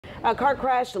A car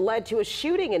crash led to a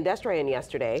shooting in Destrehan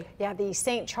yesterday. Yeah, the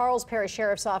St. Charles Parish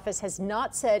Sheriff's Office has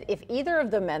not said if either of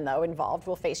the men, though, involved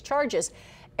will face charges.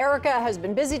 Erica has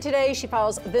been busy today. She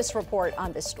files this report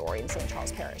on this story in St.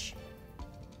 Charles Parish.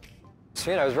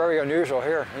 You know, it's very unusual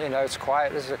here. You know, it's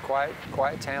quiet. This is a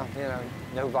quiet town. You know,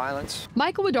 no violence.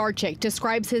 Michael Wodarczyk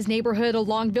describes his neighborhood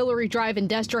along Villery Drive in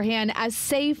Destrehan as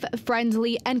safe,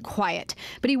 friendly, and quiet.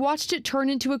 But he watched it turn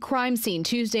into a crime scene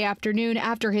Tuesday afternoon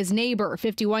after his neighbor,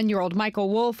 51-year-old Michael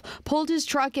Wolf, pulled his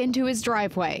truck into his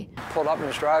driveway. Pulled up in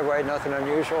his driveway, nothing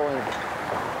unusual,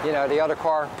 and you know, the other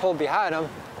car pulled behind him,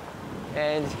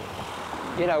 and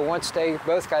you know, once they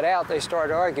both got out, they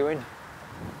started arguing.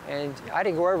 And I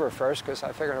didn't go over first because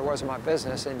I figured it wasn't my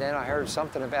business, and then I heard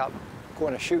something about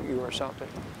going to shoot you or something.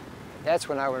 That's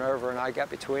when I went over and I got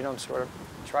between them, sort of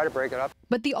try to break it up.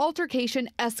 But the altercation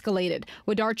escalated.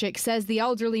 Wodarczyk says the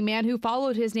elderly man who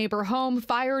followed his neighbor home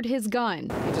fired his gun.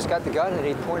 He just got the gun and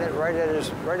he pointed right at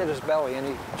his belly, and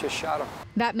he just shot him.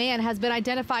 That man has been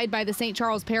identified by the St.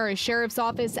 Charles Parish Sheriff's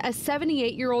Office as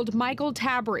 78-year-old Michael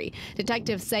Tabry.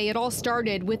 Detectives say it all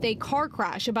started with a car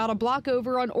crash about a block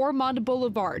over on Ormond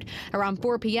Boulevard. Around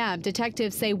 4 p.m.,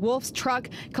 detectives say Wolf's truck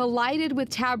collided with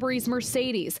Tabry's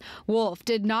Mercedes. Wolf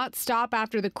did not stop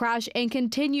after the crash and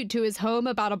continued to his home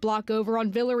about a block over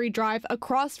on Villery Drive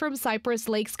across from Cypress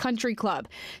Lakes Country Club.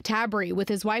 Tabry, with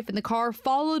his wife in the car,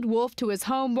 followed Wolf to his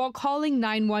home while calling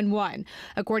 911.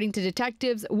 According to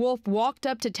detectives, Wolf walked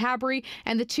up to Tabry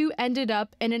and the two ended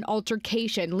up in an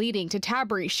altercation, leading to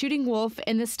Tabry shooting Wolf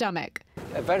in the stomach.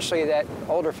 Eventually that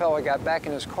older fellow got back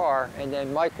in his car, and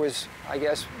then Mike was, I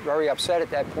guess, very upset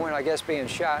at that point, I guess being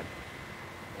shot.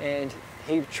 And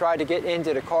he tried to get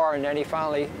into the car, and then he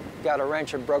finally got a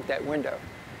wrench and broke that window.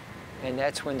 And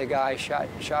that's when the guy shot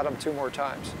him 2 more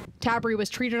times. Tabry was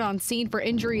treated on scene for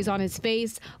injuries on his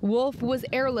face. Wolf was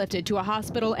airlifted to a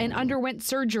hospital and underwent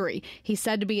surgery. He's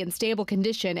said to be in stable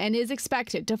condition and is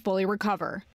expected to fully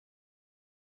recover.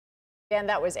 And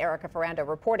that was Erica Ferrando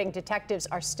reporting. Detectives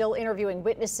are still interviewing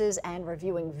witnesses and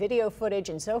reviewing video footage,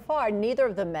 and so far, neither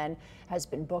of the men has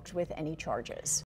been booked with any charges.